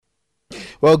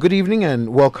Well, good evening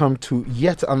and welcome to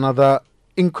yet another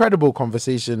incredible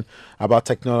conversation about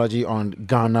technology on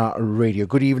Ghana Radio.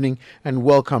 Good evening and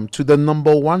welcome to the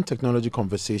number one technology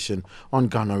conversation on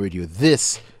Ghana Radio.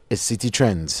 This is City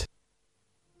Trends.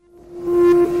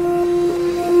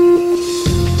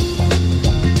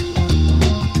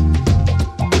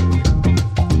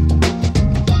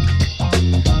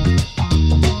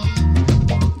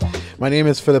 My name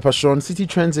is Philip Ashron. City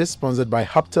Trends is sponsored by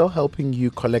Hubtel, helping you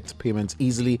collect payments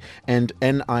easily, and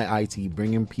NIIT,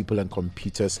 bringing people and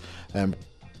computers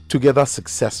together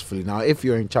successfully. Now, if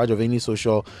you're in charge of any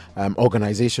social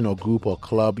organization or group or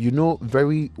club, you know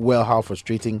very well how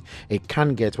frustrating it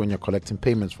can get when you're collecting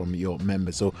payments from your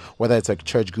members. So whether it's a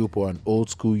church group or an old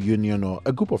school union or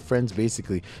a group of friends,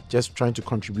 basically just trying to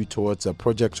contribute towards a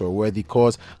project or a worthy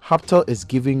cause, Hubtel is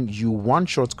giving you one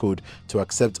short code to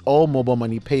accept all mobile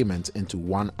money payments into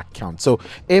one account. So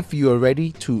if you are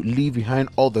ready to leave behind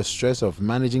all the stress of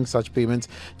managing such payments,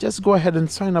 just go ahead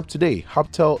and sign up today.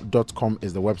 Hubtel.com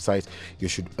is the website you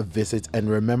should visit, and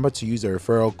remember to use the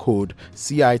referral code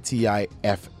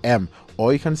CITIFM,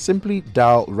 or you can simply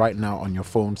dial right now on your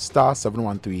phone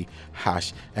 *713#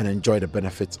 and enjoy the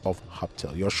benefits of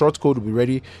Hubtel. Your short code will be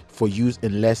ready for use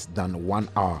in less than 1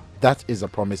 hour. That is a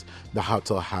promise the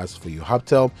Hubtel has for you.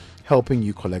 Hubtel, helping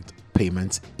you collect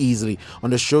payments easily.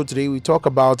 On the show today, we talk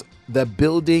about the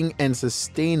building and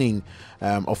sustaining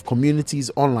of communities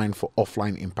online for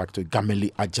offline impact with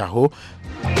Gameli Ajaho.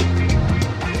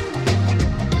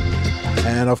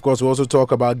 And of course, we also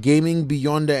talk about gaming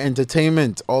beyond the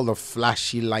entertainment, all the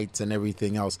flashy lights and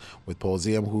everything else, with Paul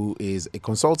Ziam, who is a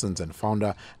consultant and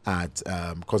founder at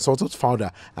Netcore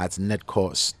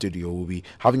Studio. We'll be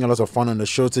having a lot of fun on the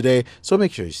show today, so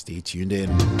make sure you stay tuned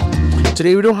in.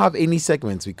 Today we don't have any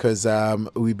segments because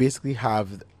we basically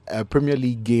have a Premier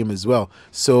League game as well,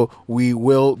 so we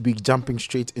will be jumping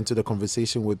straight into the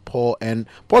conversation with Paul. And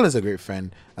Paul is a great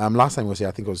friend. Last time was here,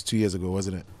 I think it was 2 years ago,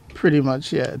 wasn't it? Pretty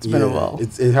much, yeah. It's been a while.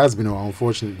 It has been a while,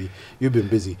 unfortunately. You've been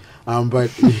busy. But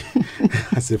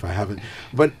as if I haven't.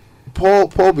 But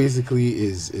Paul basically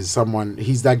is someone,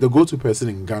 he's like the go-to person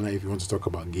in Ghana if you want to talk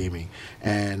about gaming.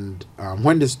 And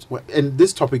when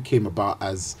this topic came about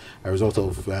as a result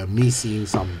of me seeing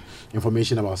some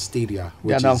information about Stadia,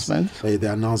 which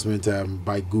the announcement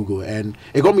by Google, and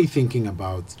it got me thinking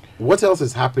about what else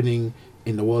is happening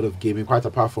in the world of gaming, quite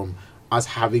apart from us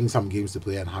having some games to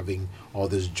play and having all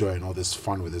this joy and all this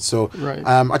fun with it. So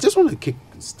I just want to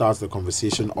start the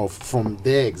conversation off from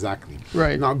there exactly.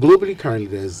 Right. Now, globally, currently,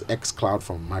 there's xCloud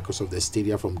from Microsoft, there's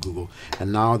Stadia from Google,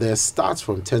 and now there's Starts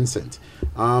from Tencent.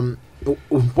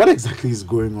 What exactly is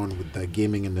going on with the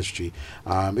gaming industry?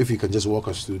 If you can just walk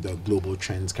us through the global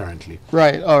trends currently.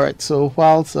 Right. All right. So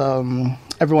whilst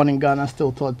everyone in Ghana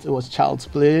still thought it was child's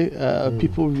play,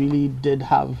 people really did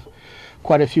have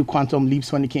quite a few quantum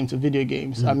leaps when it came to video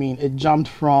games. I mean, it jumped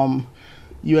from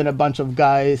you and a bunch of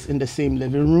guys in the same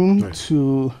living room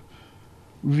to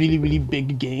really, really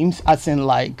big games, as in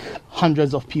like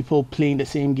hundreds of people playing the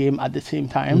same game at the same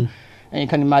time. And you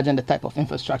can imagine the type of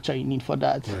infrastructure you need for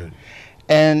that.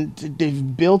 And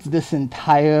they've built this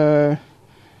entire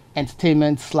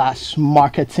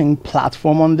entertainment/marketing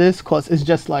platform on this, because it's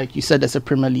just like you said, there's a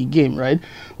Premier League game, right?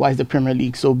 Why is the Premier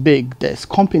League so big? There's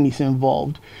companies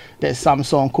involved. There's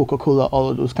Samsung, Coca-Cola, all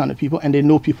of those kind of people, and they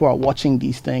know people are watching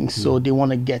these things, so they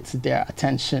want to get their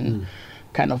attention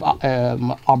kind of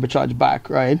arbitrage back,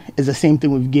 right? It's the same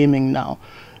thing with gaming now.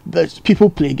 There's people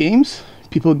play games.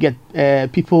 People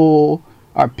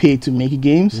are paid to make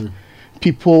games.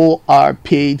 People are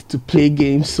paid to play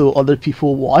games so other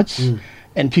people watch.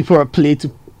 And people are paid to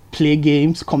play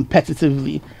games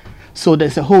competitively. So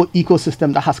there's a whole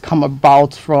ecosystem that has come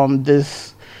about from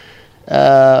this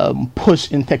push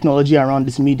in technology around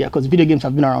this media, because video games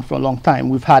have been around for a long time.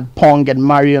 We've had Pong and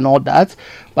Mario and all that,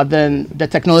 but then the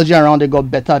technology around it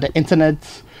got better. The internet,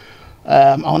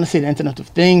 I want to say the Internet of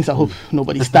Things. I hope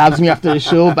nobody stabs me after the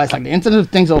show, but it's like the Internet of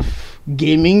Things of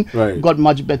gaming got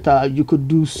much better. You could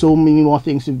do so many more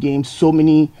things with games. So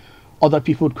many other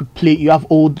people could play. You have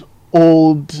old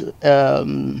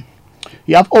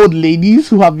ladies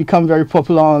who have become very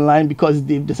popular online because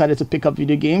they've decided to pick up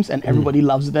video games, and everybody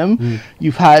loves them.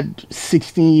 You've had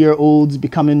 16-year-olds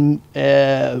becoming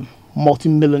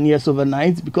multi-millionaires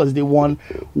overnight because they won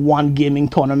one gaming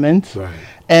tournament.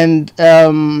 And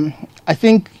I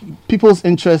think people's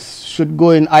interests should go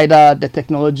in either the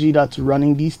technology that's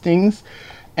running these things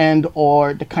and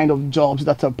or the kind of jobs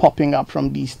that are popping up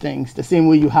from these things. The same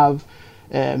way you have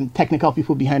technical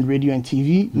people behind radio and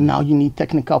TV. Now you need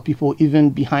technical people even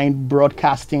behind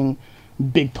broadcasting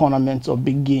big tournaments or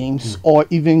big games, or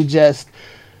even just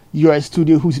you're a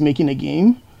studio who's making a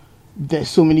game. there's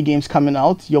so many games coming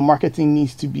out, your marketing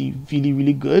needs to be really,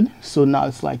 really good. So now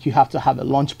it's like you have to have a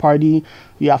launch party,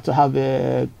 you have to have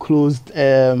a closed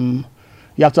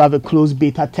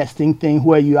beta testing thing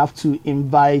where you have to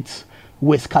invite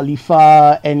Wiz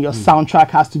Khalifa and your soundtrack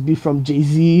has to be from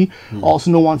Jay-Z. Also,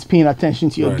 no one's paying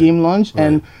attention to your game launch,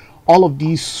 and all of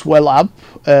these swell up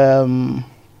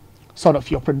sort of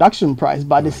your production price.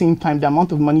 But at the same time, the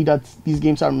amount of money that these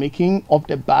games are making off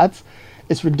the bat,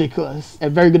 it's ridiculous. A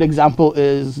very good example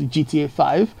is GTA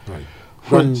 5. Right.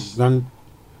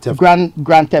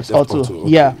 Grand Theft Auto. Okay,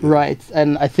 Yeah, right.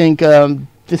 And I think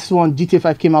this one, GTA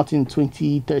 5, came out in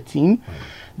 2013.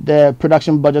 The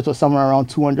production budget was somewhere around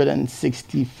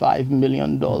 $265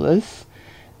 million.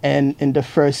 And in the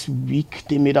first week,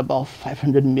 they made about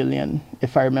 500 million,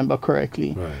 if I remember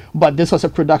correctly. Right. But this was a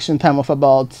production time of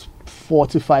about 4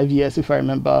 to 5 years, if I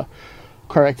remember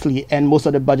correctly. And most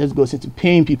of the budget goes into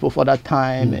paying people for that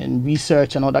time and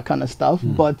research and all that kind of stuff.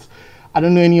 But I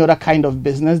don't know any other kind of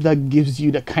business that gives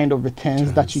you the kind of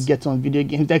returns that you get on video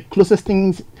games. The closest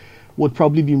things would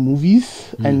probably be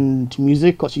movies and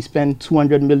music, because you spend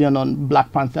 200 million on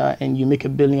Black Panther and you make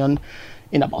 $1 billion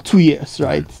in about 2 years,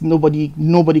 right? Nobody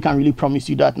can really promise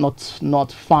you that.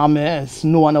 Not farmers.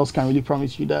 No one else can really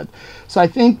promise you that. So I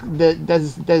think that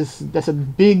there's a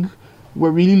big.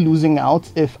 We're really losing out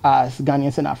if, as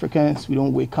Ghanaians and Africans, we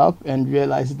don't wake up and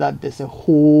realize that there's a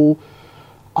whole,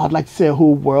 I'd like to say a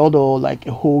whole world, or like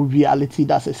a whole reality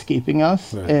that's escaping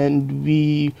us. And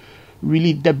we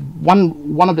really,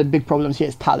 one of the big problems here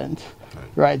is talent,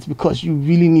 right? Because you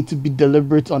really need to be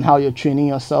deliberate on how you're training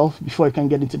yourself before you can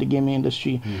get into the gaming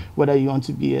industry. Whether you want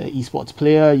to be an esports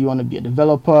player, you want to be a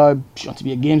developer, you want to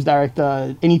be a games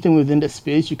director, anything within the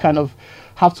space, you kind of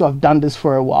have to have done this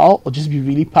for a while, or just be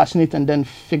really passionate and then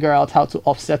figure out how to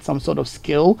offset some sort of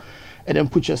skill and then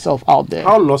put yourself out there.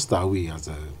 How lost are we as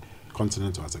a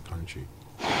continent or as a country?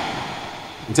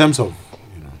 In terms of,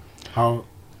 how...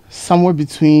 Somewhere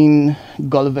between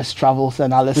Gulliver's Travels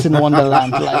and Alice in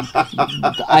Wonderland. Like,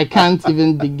 I can't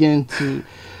even begin to...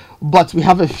 But we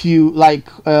have a few, like,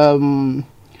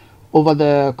 over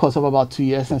the course of about 2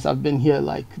 years since I've been here,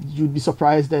 like, you'd be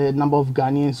surprised the number of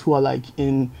Ghanaians who are, like,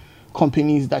 in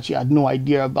companies that you had no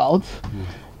idea about.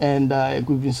 And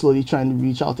we've been slowly trying to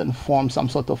reach out and form some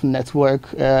sort of network.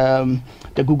 The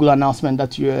Google announcement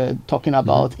that you're talking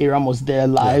about, Aram was there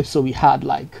live, so we had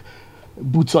like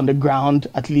boots on the ground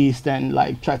at least, and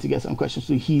like try to get some questions.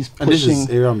 So he's pushing. And this is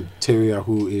Aram Teria,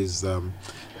 who is the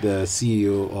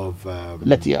CEO of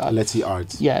Letty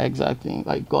Arts. Yeah, exactly.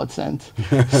 Like God sent.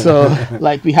 So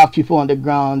like we have people on the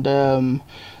ground.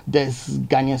 There's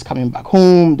Ghanaians coming back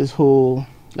home. This whole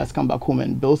let's come back home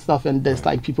and build stuff. And there's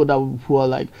like people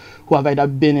who have either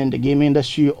been in the gaming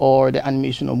industry or the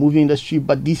animation or movie industry,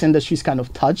 but these industries kind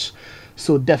of touch.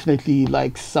 So definitely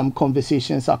like some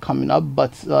conversations are coming up,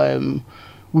 but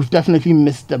we've definitely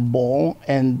missed the ball.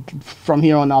 And from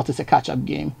here on out, it's a catch-up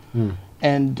game.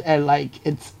 And like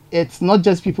it's not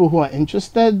just people who are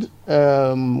interested,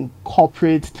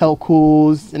 corporate,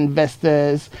 telcos,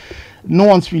 investors. No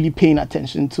one's really paying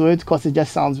attention to it because it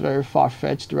just sounds very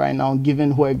far-fetched right now,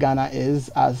 given where Ghana is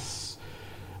as,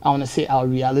 I want to say, our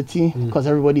reality. Because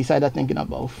everybody's either thinking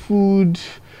about food,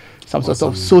 some sort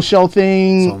of social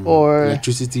thing, or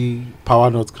electricity, power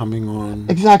not coming on.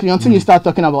 Exactly, until you start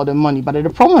talking about the money. But the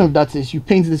problem with that is you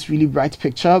paint this really bright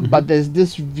picture, but there's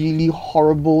this really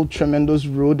horrible, tremendous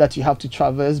road that you have to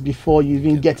traverse before you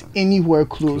even get anywhere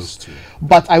close to.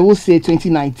 But I will say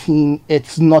 2019,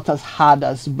 it's not as hard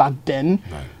as back then.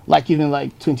 Like even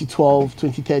like 2012,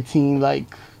 2013,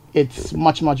 like it's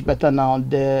much, much better now.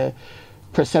 The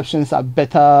perceptions are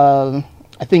better.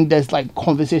 I think there's like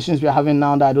conversations we're having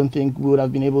now that I don't think we would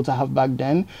have been able to have back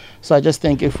then. So I just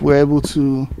think if we're able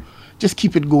to just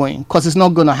keep it going, because it's not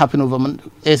going to happen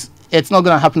it's not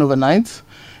going to happen overnight.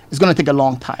 It's going to take a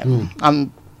long time.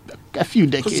 A few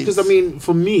decades. Because I mean,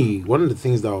 for me, one of the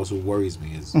things that also worries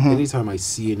me is anytime I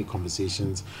see any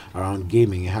conversations around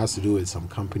gaming, it has to do with some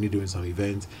company doing some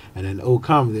event, and then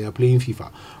they are playing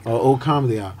FIFA, or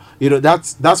they are,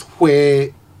 that's where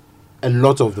a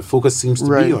lot of the focus seems to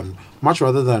be on, much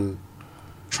rather than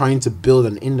trying to build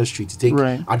an industry to take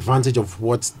advantage of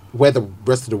where the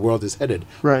rest of the world is headed,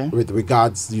 with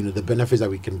regards the benefits that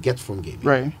we can get from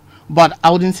gaming. But I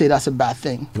wouldn't say that's a bad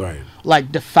thing.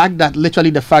 Like the fact that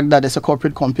there's a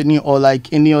corporate company or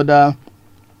like any other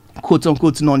quote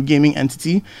unquote non-gaming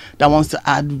entity that wants to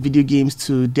add video games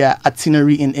to their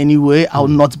itinerary in any way, I will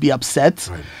not be upset,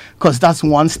 because that's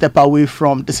one step away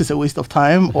from this is a waste of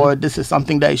time or this is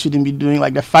something that you shouldn't be doing.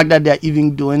 Like the fact that they're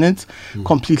even doing it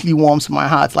completely warms my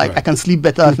heart. Like I can sleep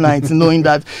better at night knowing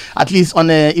that at least on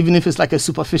a, even if it's like a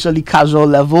superficially casual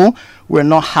level, we're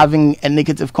not having a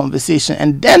negative conversation,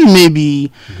 and then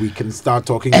maybe we can start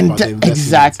talking about the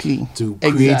investment to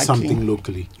create something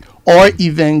locally. Or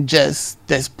even just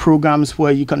there's programs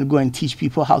where you can go and teach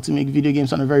people how to make video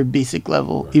games on a very basic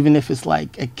level, even if it's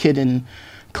like a kid in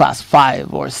class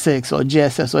 5 or 6 or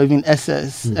JSS or even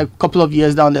SS. A couple of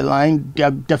years down the line, they're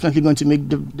definitely going to make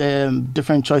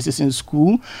different choices in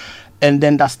school, and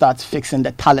then that starts fixing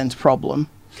the talent problem.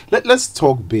 Let's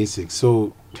talk basics.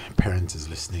 So parents is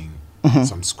listening,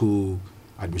 some school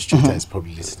administrator is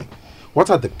probably listening.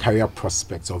 What are the career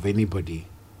prospects of anybody,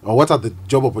 or what are the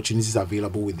job opportunities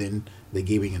available within the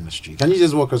gaming industry? Can you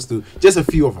just walk us through just a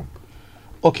few of them?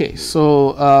 Okay,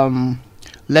 so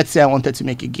let's say I wanted to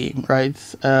make a game, right?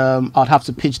 I'd have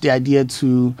to pitch the idea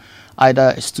to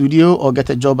either a studio or get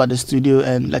a job at the studio,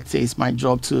 and let's say it's my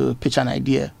job to pitch an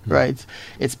idea, right?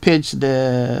 It's pitched,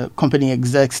 the company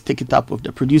execs take it up with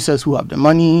the producers who have the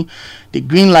money, they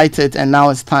green light it, and now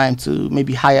it's time to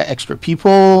maybe hire extra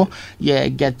people.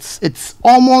 It's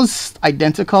almost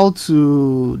identical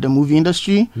to the movie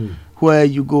industry, where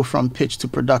you go from pitch to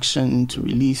production to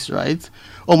release, right?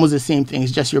 Almost the same thing.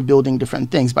 It's just you're building different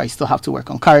things, but you still have to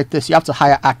work on characters. You have to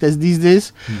hire actors these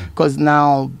days, because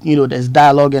now, there's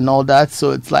dialogue and all that. So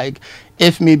it's like,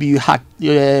 if maybe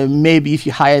if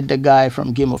you hired the guy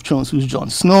from Game of Thrones who's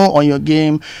Jon Snow on your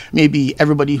game, maybe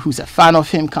everybody who's a fan of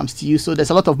him comes to you. So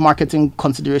there's a lot of marketing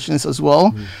considerations as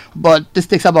well. But this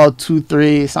takes about 2,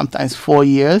 3, sometimes 4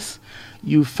 years.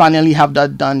 You finally have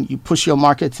that done. You push your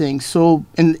marketing. So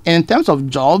in terms of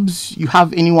jobs, you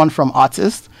have anyone from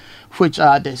artists, which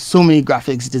there's so many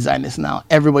graphics designers now.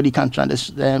 Everybody can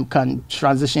transition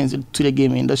to the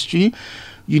gaming industry.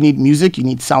 You need music, you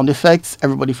need sound effects.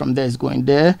 Everybody from there is going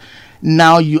there.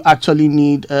 Now you actually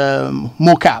need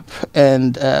mocap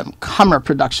and camera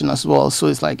production as well. So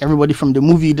it's like everybody from the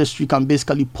movie industry can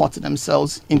basically port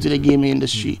themselves into the gaming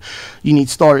industry. You need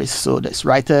stories. So there's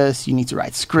writers, you need to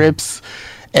write scripts.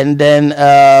 And then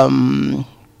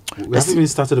we haven't even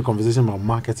started a conversation about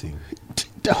marketing.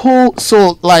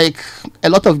 So like a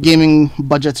lot of gaming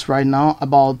budgets right now,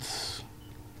 about,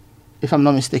 if I'm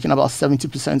not mistaken, about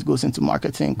 70% goes into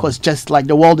marketing, because just like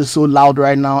the world is so loud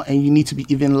right now and you need to be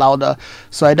even louder.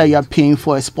 So either you're paying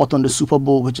for a spot on the Super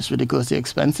Bowl, which is ridiculously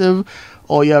expensive,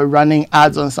 or you're running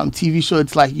ads on some TV show.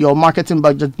 It's like your marketing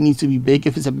budget needs to be big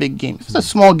if it's a big game. If it's a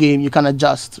small game, you can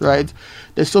adjust, right?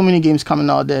 There's so many games coming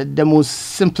out there, the most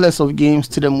simplest of games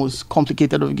to the most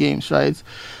complicated of games, right?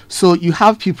 So you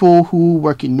have people who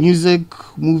work in music,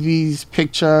 movies,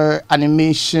 picture,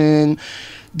 animation.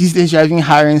 These days, you're even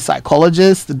hiring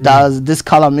psychologists. Does this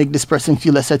color make this person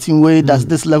feel a certain way? Does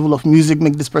this level of music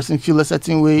make this person feel a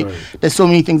certain way? There's so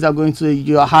many things that go into it.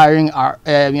 You're hiring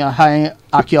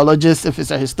archaeologists if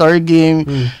it's a historic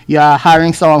game. You're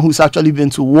hiring someone who's actually been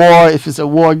to war if it's a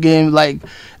war game. Like,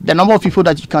 the number of people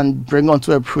that you can bring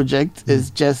onto a project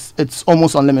is just, it's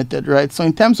almost unlimited, right? So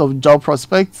in terms of job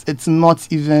prospects, it's not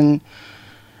even,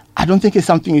 I don't think it's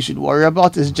something you should worry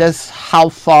about. It's just how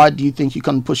far do you think you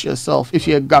can push yourself. If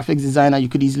you're a graphics designer, you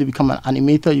could easily become an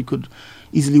animator. You could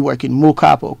easily work in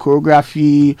mocap or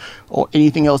choreography or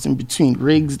anything else in between.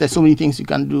 Rigs, there's so many things you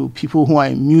can do. People who are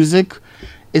in music,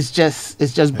 it's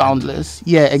just boundless.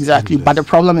 Yeah, exactly. But the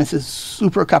problem is it's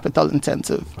super capital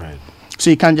intensive. Right. So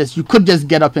you could just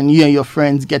get up and you and your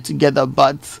friends get together,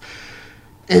 but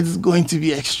it's going to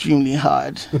be extremely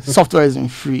hard. Software isn't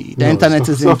free. The internet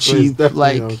isn't cheap.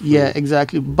 Yeah,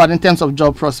 exactly. But in terms of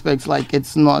job prospects, like,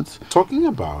 it's not. Talking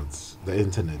about the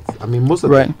internet, I mean, most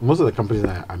of the companies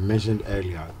I mentioned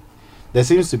earlier, there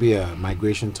seems to be a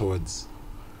migration towards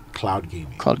cloud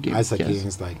gaming. As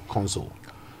against like console,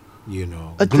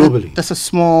 globally. That's a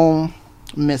small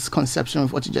misconception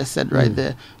of what you just said right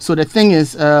there. So the thing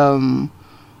is, I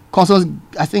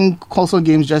think console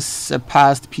games just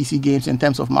surpassed PC games in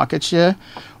terms of market share.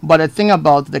 But the thing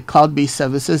about the cloud-based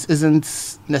services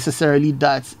isn't necessarily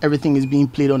that everything is being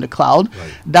played on the cloud.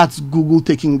 Right. That's Google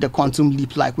taking the quantum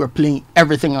leap, like we're playing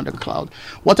everything on the cloud.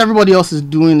 What everybody else is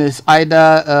doing is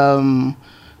either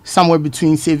somewhere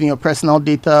between saving your personal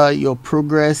data, your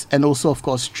progress, and also, of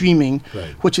course, streaming,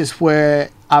 which is where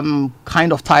I'm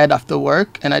kind of tired after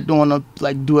work and I don't want to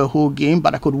like do a whole game,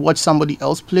 but I could watch somebody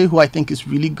else play who I think is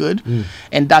really good.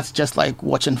 And that's just like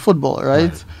watching football,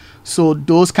 right? So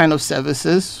those kind of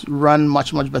services run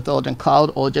much better on the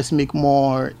cloud, or just make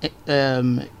more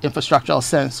infrastructural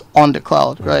sense on the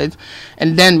cloud, right?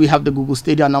 And then we have the Google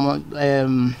Stadia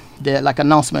the like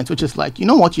announcement, which is like, you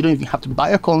know what, you don't even have to buy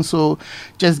a console,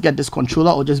 just get this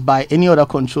controller or just buy any other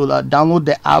controller, download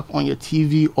the app on your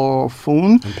TV or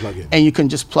phone, and plug in, and you can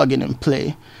just plug in and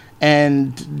play.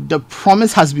 And the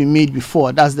promise has been made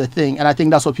before. That's the thing. And I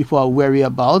think that's what people are wary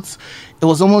about. It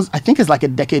was almost, I think it's like a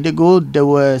decade ago, there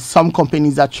were some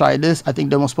companies that tried this. I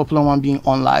think the most popular one being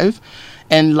OnLive.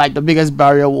 And like the biggest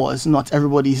barrier was not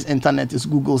everybody's internet is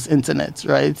Google's internet,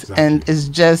 right? Exactly. And it's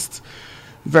just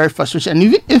very frustrating. And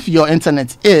even if your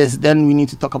internet is, then we need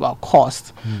to talk about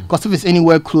cost. Because if it's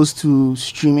anywhere close to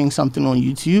streaming something on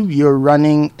YouTube, you're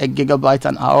running a gigabyte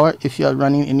an hour. If you're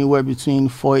running anywhere between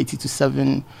 480 to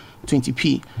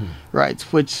 720p, right?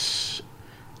 Which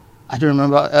I don't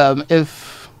remember.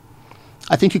 If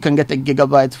I think you can get a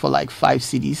gigabyte for like 5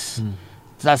 CDs.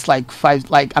 That's like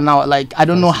an hour. Like I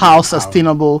don't know how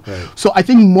sustainable. Right. So I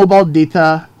think mobile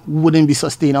data wouldn't be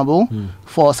sustainable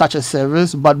for such a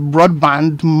service, but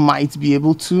broadband might be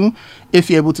able to, if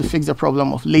you're able to fix the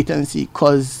problem of latency,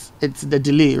 because it's the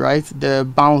delay, right?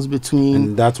 The bounce between.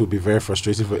 And that would be very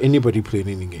frustrating for anybody playing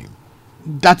any game.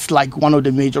 That's like one of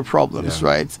the major problems,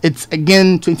 right? It's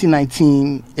again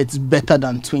 2019. It's better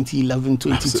than 2011,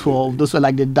 2012. Absolutely. Those were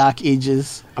like the dark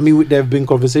ages. I mean, there have been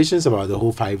conversations about the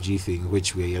whole 5G thing,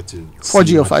 which we're yet to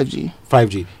 4G or 5G?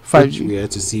 5G. 5G. We're yet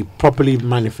to see properly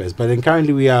manifest. But then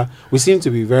currently we seem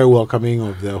to be very welcoming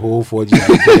of the whole 4G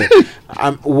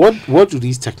idea. What do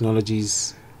these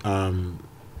technologies?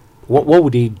 What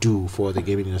would they do for the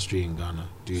gaming industry in Ghana?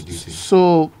 Do you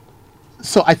think?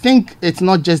 So I think it's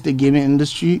not just the gaming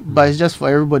industry, but it's just for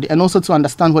everybody. And also to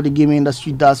understand what the gaming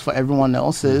industry does for everyone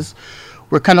else is,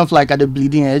 we're kind of like at the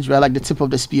bleeding edge, we're like the tip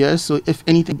of the spear. So if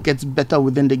anything gets better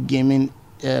within the gaming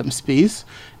space,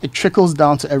 it trickles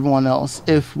down to everyone else.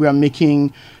 If we are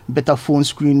making better phone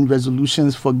screen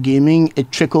resolutions for gaming,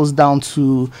 it trickles down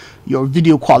to your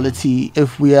video quality.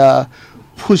 If we are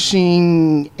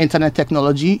pushing internet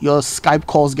technology, your Skype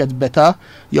calls get better,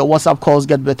 your WhatsApp calls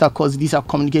get better, because these are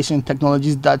communication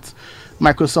technologies that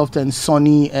Microsoft and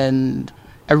Sony and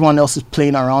everyone else is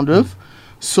playing around with.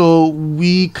 So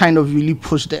we kind of really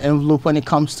push the envelope when it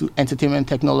comes to entertainment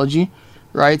technology,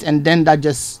 right? And then that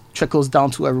just trickles down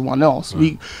to everyone else.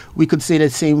 We could say the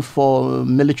same for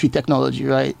military technology,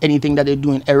 right? Anything that they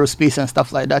do in aerospace and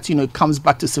stuff like that, it comes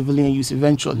back to civilian use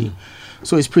eventually.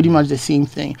 So it's pretty much the same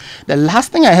thing. The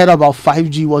last thing I heard about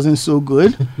 5G wasn't so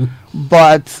good,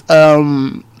 but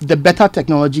the better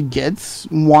technology gets,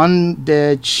 one,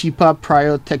 the cheaper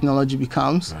prior technology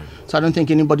becomes. Right. So I don't think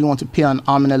anybody wants to pay an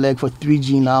arm and a leg for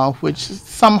 3G now, which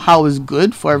somehow is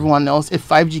good for everyone else. If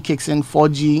 5G kicks in,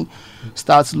 4G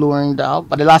starts lowering down.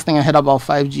 But the last thing I heard about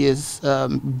 5G is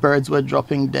birds were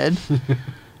dropping dead.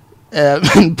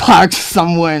 In parks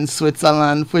somewhere in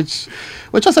Switzerland, which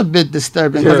was a bit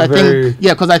disturbing,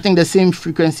 because I think the same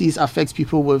frequencies affects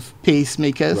people with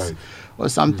pacemakers or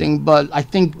something. But I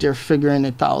think they're figuring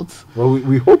it out. Well,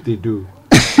 we hope they do.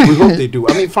 We hope they do.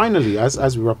 I mean, finally,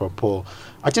 as we wrap up, Paul,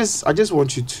 I just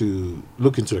want you to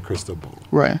look into the crystal ball,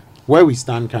 right? Where we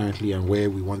stand currently and where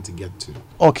we want to get to.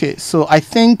 Okay, so I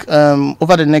think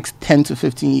over the next 10 to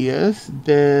 15 years,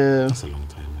 that's a long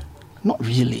time, man. Not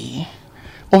really.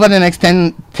 Over the next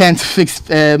 10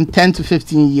 to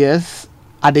 15 years,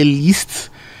 at the least,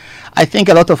 I think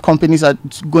a lot of companies are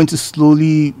going to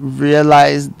slowly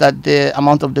realize that the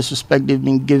amount of disrespect they've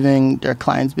been giving their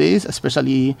client base,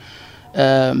 especially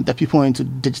the people into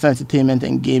digital entertainment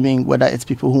and gaming, whether it's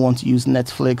people who want to use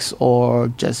Netflix or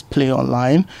just play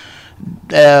online,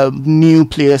 new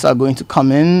players are going to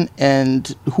come in,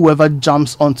 and whoever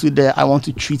jumps onto the I want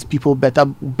to treat people better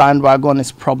bandwagon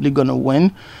is probably going to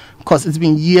win. Because it's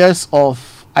been years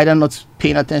of either not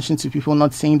paying attention to people,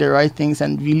 not saying the right things,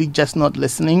 and really just not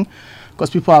listening. Because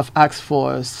people have asked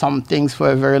for some things for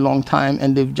a very long time,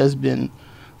 and they've just been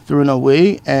thrown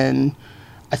away. And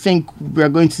I think we're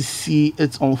going to see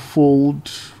it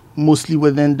unfold mostly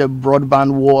within the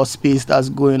broadband war space that's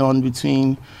going on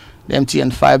between the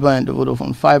MTN fiber and the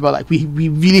Vodafone fiber. Like we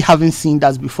really haven't seen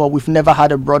that before. We've never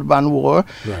had a broadband war,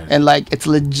 and like it's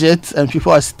legit, and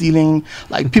people are stealing.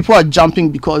 Like people are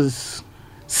jumping because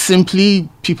simply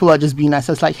people are just being nice.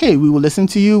 It's like, hey, we will listen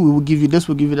to you. We will give you this.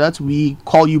 We'll give you that. We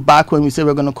call you back when we say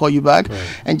we're going to call you back,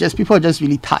 and just people are just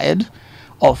really tired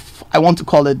of, I want to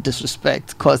call it disrespect,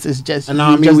 because it's just. And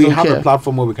now, I mean, we have a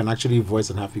platform where we can actually voice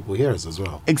and have people hear us as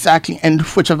well. Exactly. And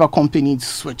whichever company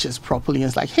switches properly,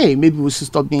 it's like, hey, maybe we should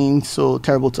stop being so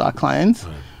terrible to our clients,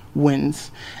 wins.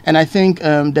 And I think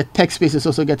the tech space is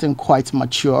also getting quite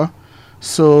mature,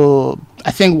 So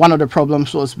I think one of the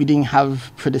problems was we didn't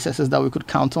have predecessors that we could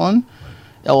count on,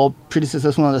 or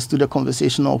predecessors who understood the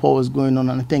conversation of what was going on.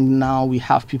 And I think now we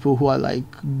have people who are like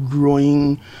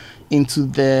growing into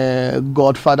the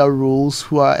godfather roles,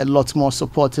 who are a lot more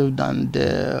supportive than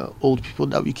the old people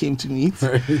that we came to meet.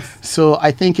 Right. So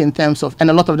I think in terms of, and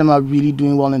a lot of them are really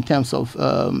doing well in terms of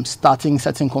starting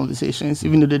certain conversations,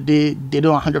 even though they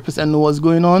don't 100% know what's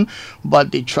going on,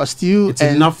 but they trust you. It's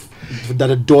enough that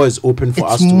a door is open for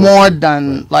us to work. More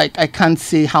than, right. Like, I can't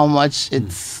say how much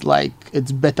it's like,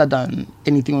 it's better than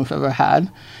anything we've ever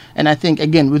had. And I think,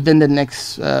 again, within the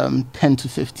next 10 to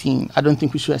 15, I don't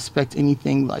think we should expect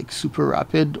anything like super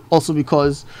rapid. Also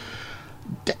because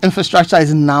the infrastructure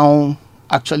is now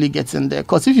actually getting there.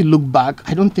 Because if you look back,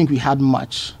 I don't think we had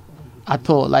much at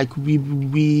all. Like,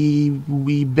 we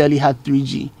barely had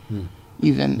 3G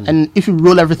even. And if you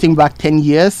roll everything back 10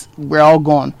 years, we're all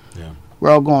gone. Yeah.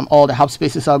 We're all gone. All the hub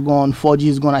spaces are gone. 4G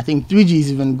is gone. I think 3G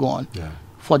is even gone. Yeah.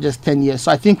 For just 10 years.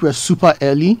 So I think we're super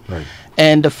early. Right.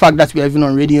 And the fact that we're even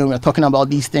on radio and we're talking about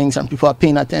these things and people are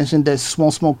paying attention, there's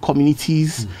small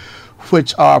communities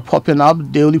which are popping up.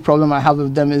 The only problem I have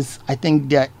with them is I think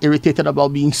they're irritated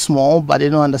about being small, but they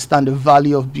don't understand the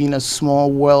value of being a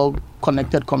small,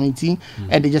 well-connected community.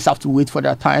 And they just have to wait for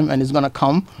their time, and it's going to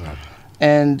come. Right.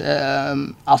 And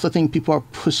I also think people are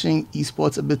pushing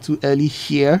esports a bit too early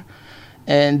here,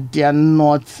 and they're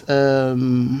not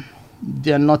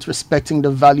respecting the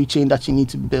value chain that you need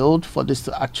to build for this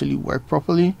to actually work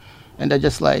properly. And they're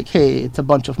just like, hey, it's a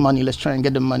bunch of money, let's try and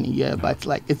get the money. Yeah, but it's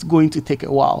like, it's going to take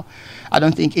a while. I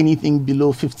don't think anything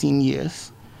below 15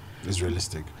 years is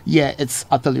realistic. Yeah, it's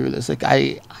utterly realistic.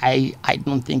 I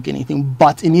don't think anything,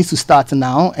 but it needs to start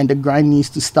now, and the grind needs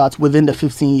to start within the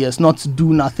 15 years, not to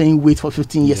do nothing, wait for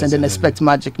 15 years and then expect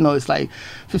magic. No, it's like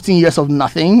 15 years of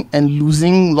nothing and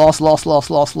losing,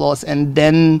 loss, and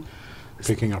then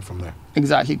picking up from there.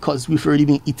 Exactly, because we've already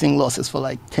been eating losses for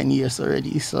like 10 years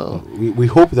already. So we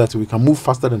hope that we can move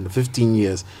faster than the 15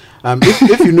 years.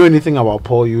 If you know anything about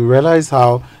Paul, you realize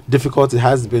how difficult it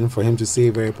has been for him to say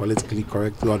very politically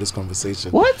correct throughout this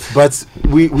conversation. What? But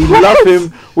we love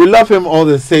him. We love him all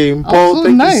the same. Paul,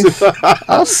 thank you.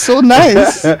 That's so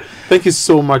nice. Thank you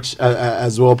so much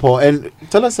as well, Paul. And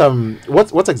tell us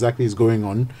what exactly is going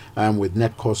on with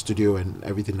Netcore Studio and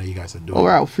everything that you guys are doing. Oh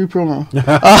wow, free promo.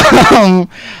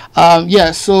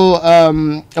 Yeah, so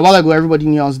a while ago, everybody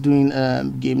knew I was doing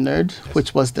Game Nerd,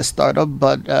 which was the startup,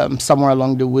 but somewhere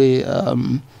along the way,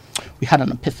 we had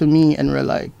an epiphany, and we're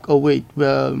like, oh wait,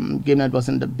 Game Nerd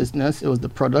wasn't the business, it was the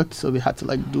product, so we had to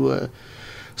like do a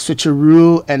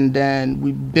switcheroo, and then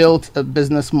we built a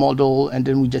business model, and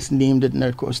then we just named it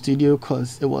Nerdcore Studio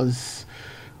because it was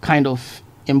kind of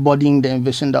embodying the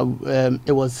vision that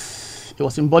it was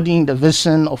embodying the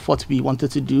vision of what we wanted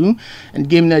to do, and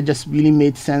GameNerd just really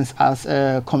made sense as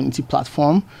a community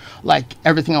platform. Like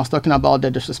everything I was talking about, the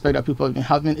disrespect that people have been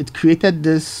having, it created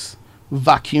this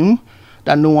vacuum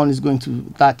that no one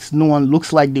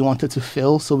looks like they wanted to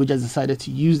fill. So we just decided to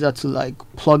use that to like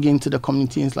plug into the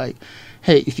community. And it's like,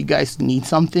 hey, if you guys need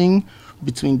something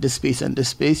between this space and this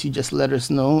space, you just let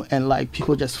us know. And like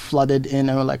people just flooded in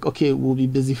and were like, okay, we'll be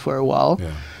busy for a while.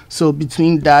 Yeah. So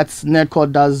between that,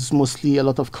 Nerdcore does mostly a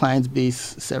lot of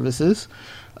client-based services.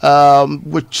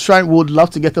 Would love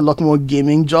to get a lot more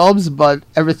gaming jobs, but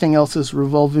everything else is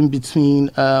revolving between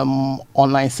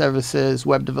online services,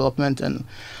 web development, and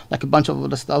like a bunch of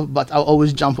other stuff. But I'll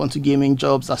always jump onto gaming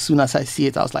jobs as soon as I see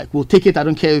it. I was like, we'll take it. I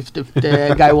don't care if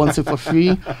the guy wants it for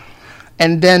free.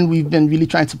 And then we've been really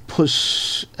trying to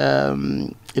push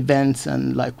events,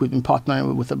 and like we've been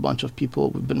partnering with a bunch of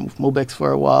people. We've been with Mobex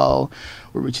for a while.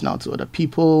 We're reaching out to other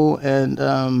people, and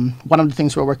one of the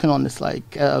things we're working on is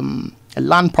like a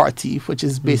LAN party, which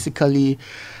is basically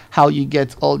how you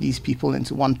get all these people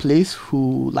into one place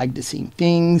who like the same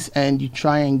things, and you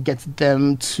try and get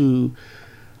them to,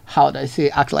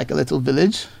 act like a little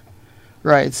village.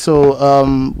 Right, so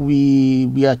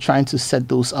we are trying to set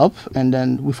those up, and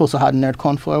then we've also had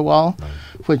NerdCon for a while,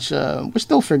 which we're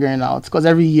still figuring out, because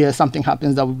every year something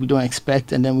happens that we don't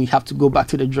expect, and then we have to go back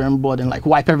to the drawing board and like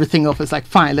wipe everything off. It's like,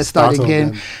 fine, let's start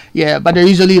again. Yeah, but they're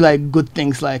usually like good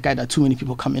things, like either too many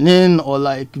people coming in or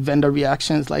like vendor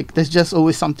reactions. Like there's just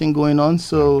always something going on.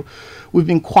 So we've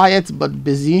been quiet but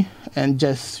busy, and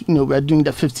just we're doing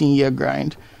the 15-year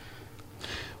grind.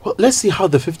 Well, let's see how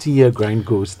the 15-year grind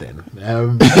goes then.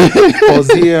 Paul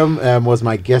Ziam was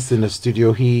my guest in the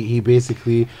studio. He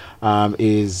basically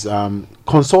is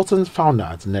consultant founder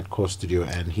at Netcore Studio,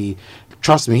 and he,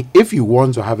 trust me, if you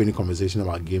want to have any conversation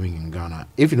about gaming in Ghana,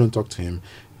 if you don't talk to him,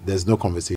 there's no conversation.